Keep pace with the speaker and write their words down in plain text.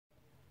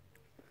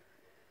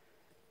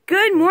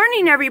Good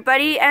morning,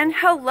 everybody, and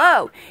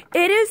hello.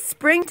 It is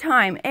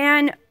springtime,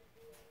 and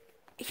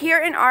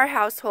here in our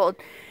household,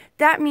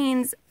 that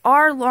means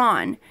our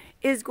lawn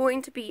is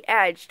going to be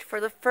edged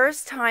for the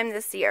first time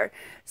this year.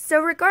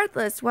 So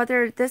regardless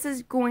whether this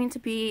is going to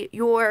be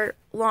your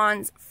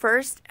lawn's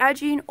first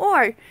edging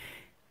or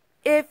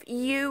if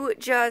you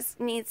just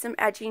need some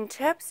edging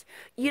tips,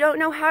 you don't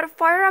know how to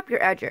fire up your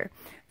edger.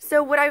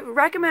 So what I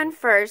recommend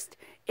first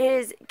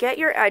is get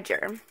your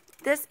edger.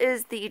 This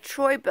is the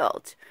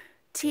Troy-Bilt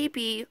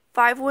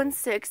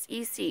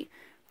TB516EC.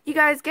 You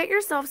guys, get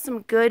yourself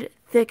some good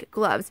thick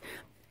gloves.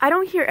 I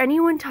don't hear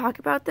anyone talk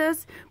about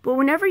this, but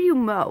whenever you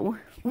mow,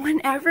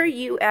 whenever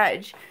you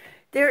edge,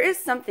 there is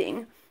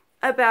something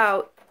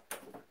about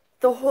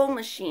the whole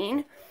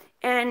machine,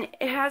 and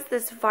it has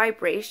this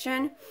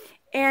vibration,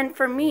 and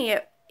for me,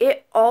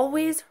 it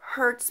always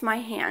hurts my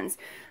hands.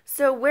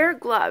 So wear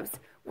gloves.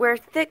 Wear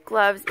thick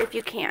gloves if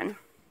you can.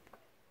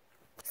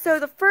 So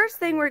the first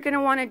thing we're going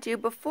to want to do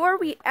before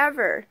we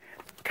ever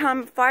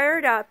come fire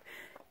it up,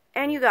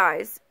 and you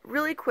guys,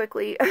 really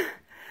quickly,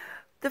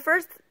 the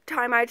first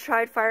time I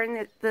tried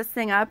firing this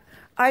thing up,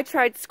 I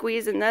tried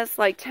squeezing this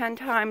like 10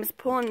 times,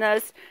 pulling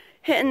this,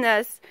 hitting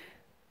this.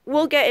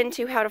 We'll get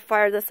into how to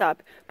fire this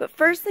up. But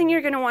first thing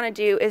you're going to want to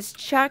do is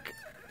check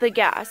the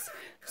gas.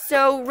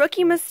 So,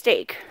 rookie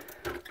mistake.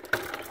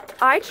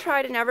 I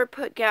try to never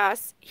put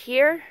gas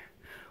here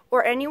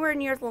or anywhere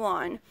near the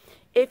lawn.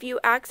 If you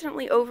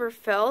accidentally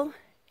overfill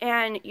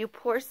and you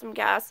pour some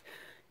gas,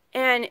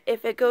 and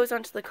if it goes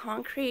onto the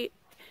concrete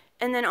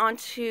and then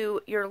onto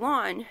your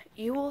lawn,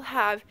 you will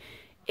have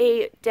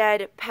a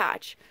dead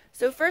patch.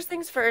 So first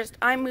things first,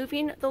 I'm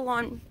moving the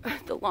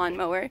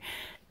lawnmower,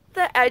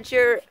 the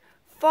edger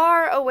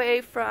far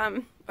away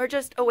from, or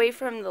just away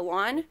from the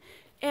lawn,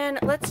 and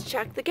let's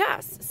check the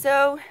gas.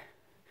 So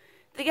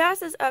the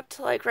gas is up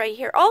to like right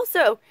here.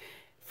 Also,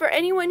 for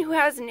anyone who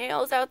has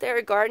nails out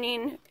there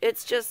gardening,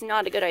 it's just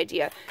not a good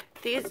idea.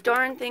 These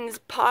darn things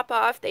pop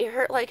off. They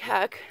hurt like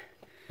heck.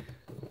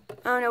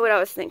 I don't know what I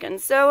was thinking.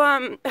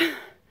 So,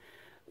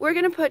 we're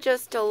going to put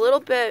just a little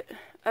bit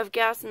of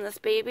gas in this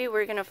baby.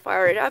 We're going to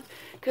fire it up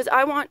because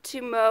I want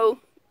to mow.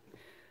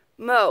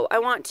 I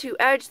want to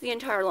edge the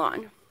entire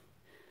lawn.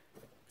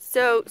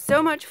 So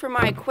much for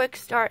my quick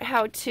start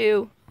how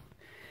to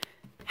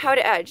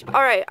edge.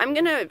 Alright, I'm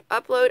going to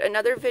upload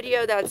another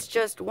video that's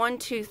just 1,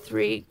 2,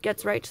 3,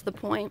 gets right to the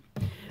point.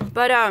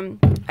 But,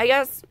 I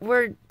guess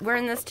we're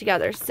in this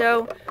together.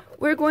 So,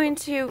 we're going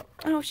to,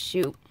 oh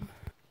shoot.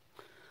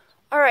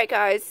 Alright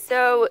guys,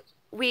 so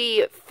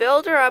we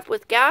filled her up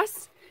with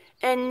gas,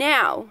 and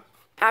now,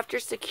 after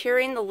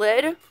securing the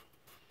lid,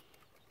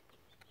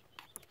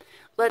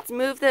 let's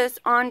move this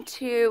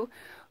onto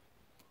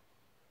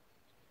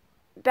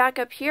back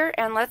up here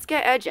and let's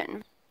get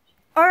edging.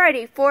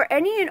 Alrighty, for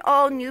any and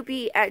all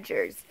newbie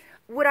edgers,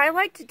 what I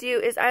like to do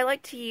is I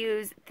like to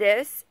use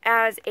this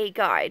as a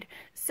guide.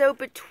 So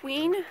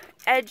between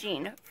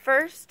edging,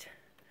 first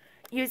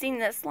using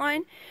this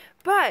line,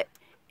 but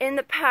in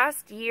the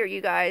past year,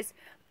 you guys,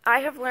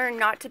 I have learned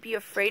not to be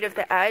afraid of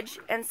the edge,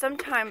 and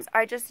sometimes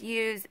I just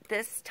use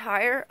this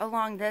tire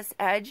along this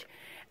edge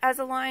as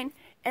a line,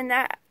 and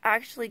that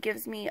actually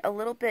gives me a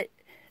little bit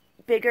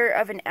bigger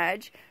of an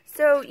edge.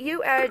 So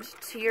you edge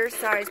to your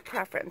size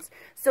preference.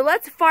 So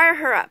let's fire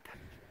her up.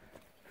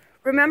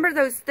 Remember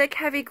those thick,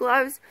 heavy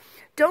gloves?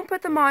 Don't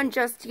put them on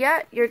just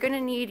yet. You're going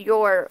to need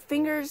your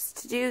fingers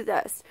to do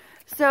this.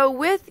 So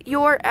with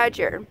your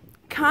edger,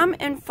 come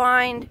and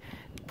find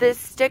this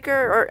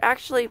sticker, or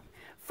actually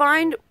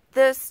find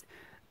this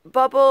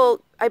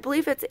bubble. I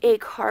believe it's a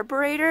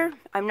carburetor.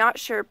 I'm not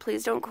sure.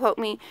 Please don't quote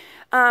me.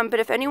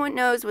 But if anyone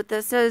knows what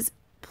this is,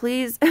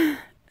 please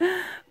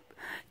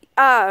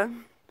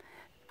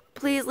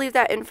please leave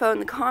that info in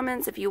the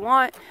comments if you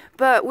want.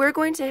 But we're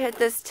going to hit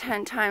this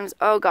 10 times.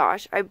 Oh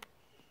gosh, I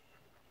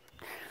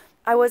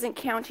wasn't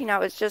counting, I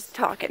was just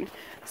talking.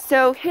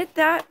 So hit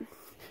that,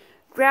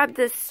 grab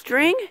this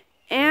string,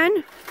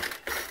 and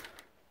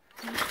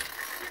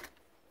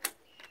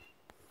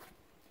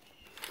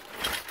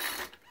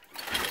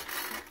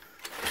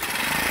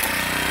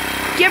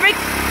give it,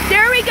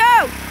 there we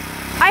go.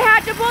 I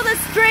had to pull the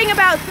string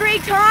about 3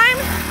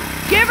 times.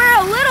 Give her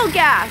a little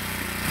gas.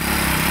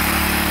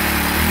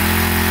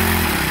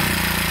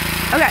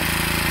 Okay.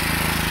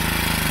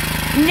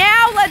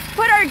 Now let's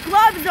put our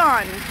gloves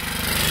on.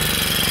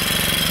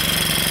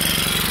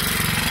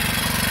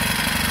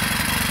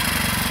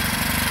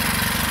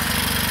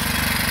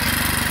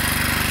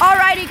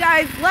 Alrighty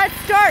guys, let's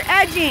start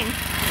edging.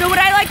 So what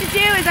I like to do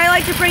is I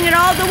like to bring it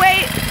all the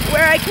way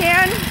where I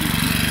can.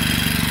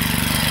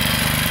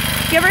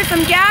 Give her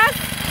some gas.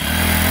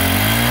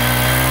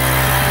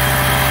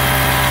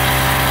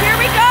 Here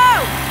we go.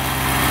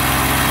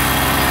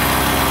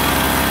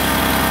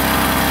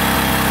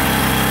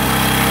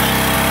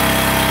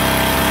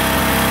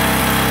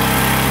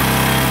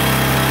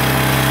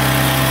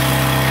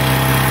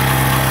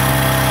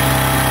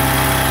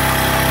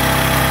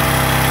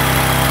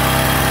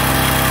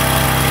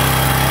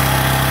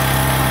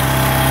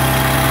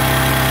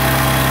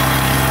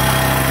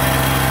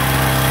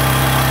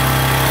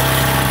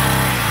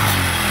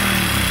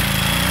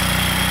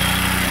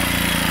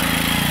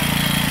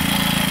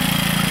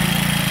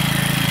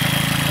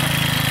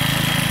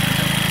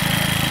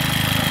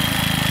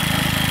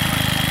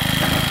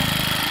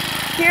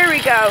 Here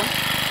we go.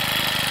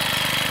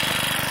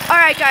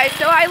 Alright guys,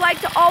 so I like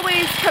to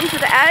always come to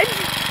the edge.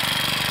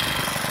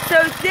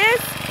 So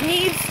this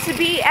needs to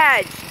be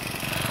edged.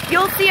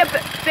 You'll see a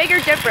bigger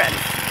difference.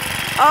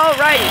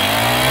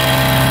 Alrighty.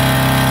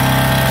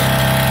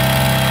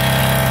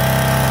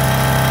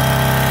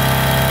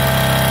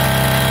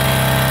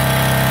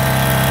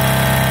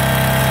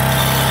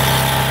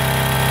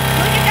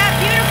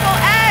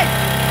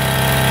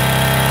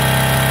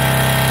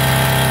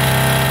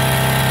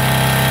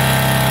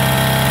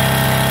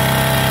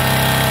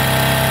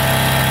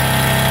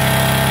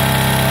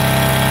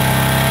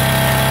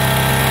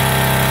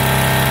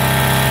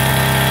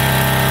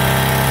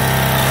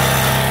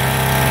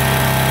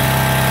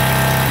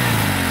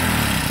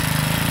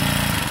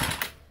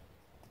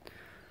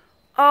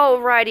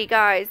 Alrighty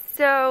guys,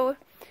 so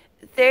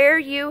there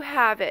you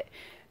have it.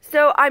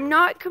 So I'm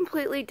not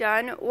completely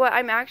done. What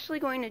I'm actually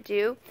going to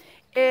do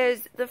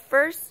is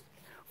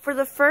for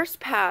the first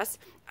pass,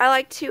 I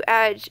like to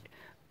edge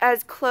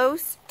as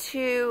close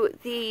to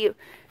the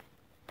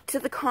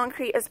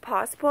concrete as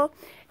possible,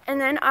 and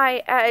then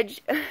I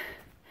edge.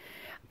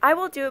 I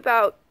will do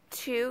about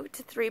 2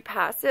 to 3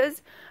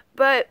 passes,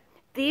 but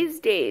these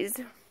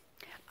days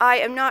I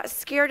am not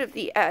scared of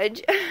the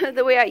edge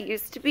the way I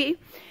used to be.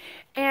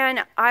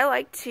 And I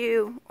like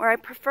to, or I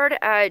prefer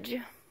to edge,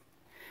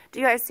 do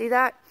you guys see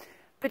that?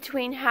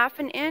 Between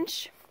 1/2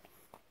 inch,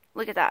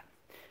 look at that,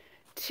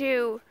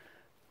 to,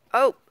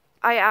 oh,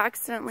 I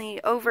accidentally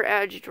over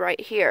edged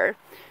right here.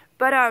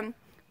 But I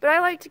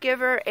like to give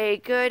her a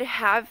good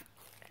half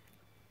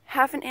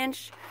an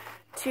inch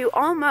to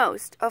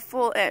almost a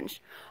full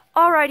inch.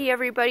 Alrighty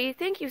everybody,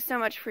 thank you so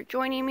much for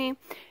joining me.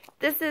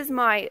 This is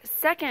my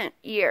 2nd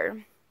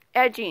year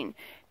edging.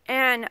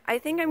 And I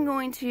think I'm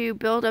going to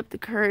build up the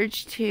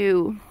courage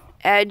to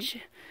edge,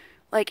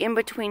 like in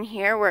between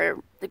here where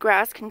the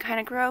grass can kind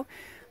of grow.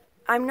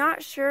 I'm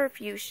not sure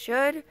if you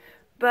should,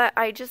 but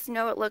I just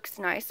know it looks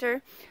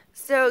nicer.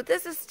 So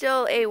this is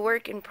still a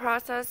work in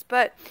process,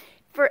 but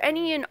for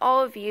any and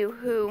all of you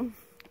who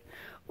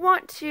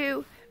want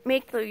to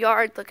make the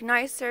yard look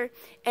nicer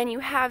and you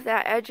have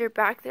that edger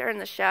back there in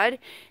the shed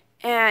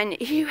and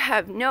you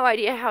have no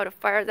idea how to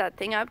fire that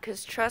thing up,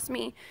 because trust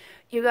me,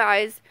 you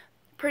guys,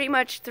 pretty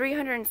much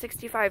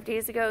 365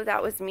 days ago,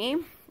 that was me.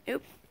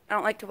 Oop, I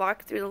don't like to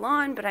walk through the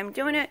lawn, but I'm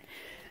doing it.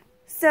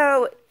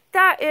 So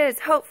that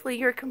is hopefully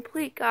your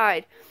complete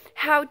guide,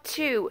 how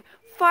to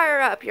fire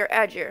up your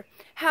edger,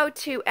 how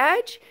to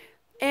edge,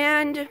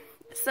 and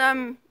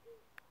some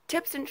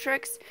tips and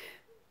tricks.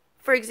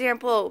 For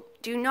example,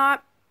 do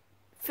not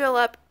fill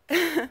up,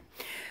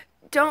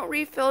 don't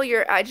refill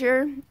your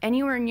edger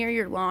anywhere near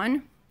your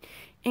lawn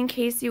in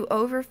case you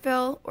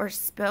overfill or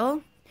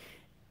spill.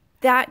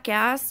 That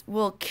gas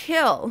will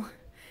kill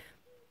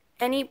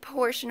any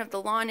portion of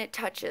the lawn it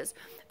touches.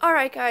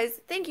 Alright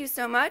guys, thank you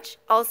so much.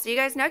 I'll see you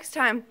guys next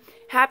time.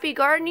 Happy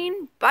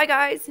gardening. Bye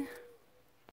guys.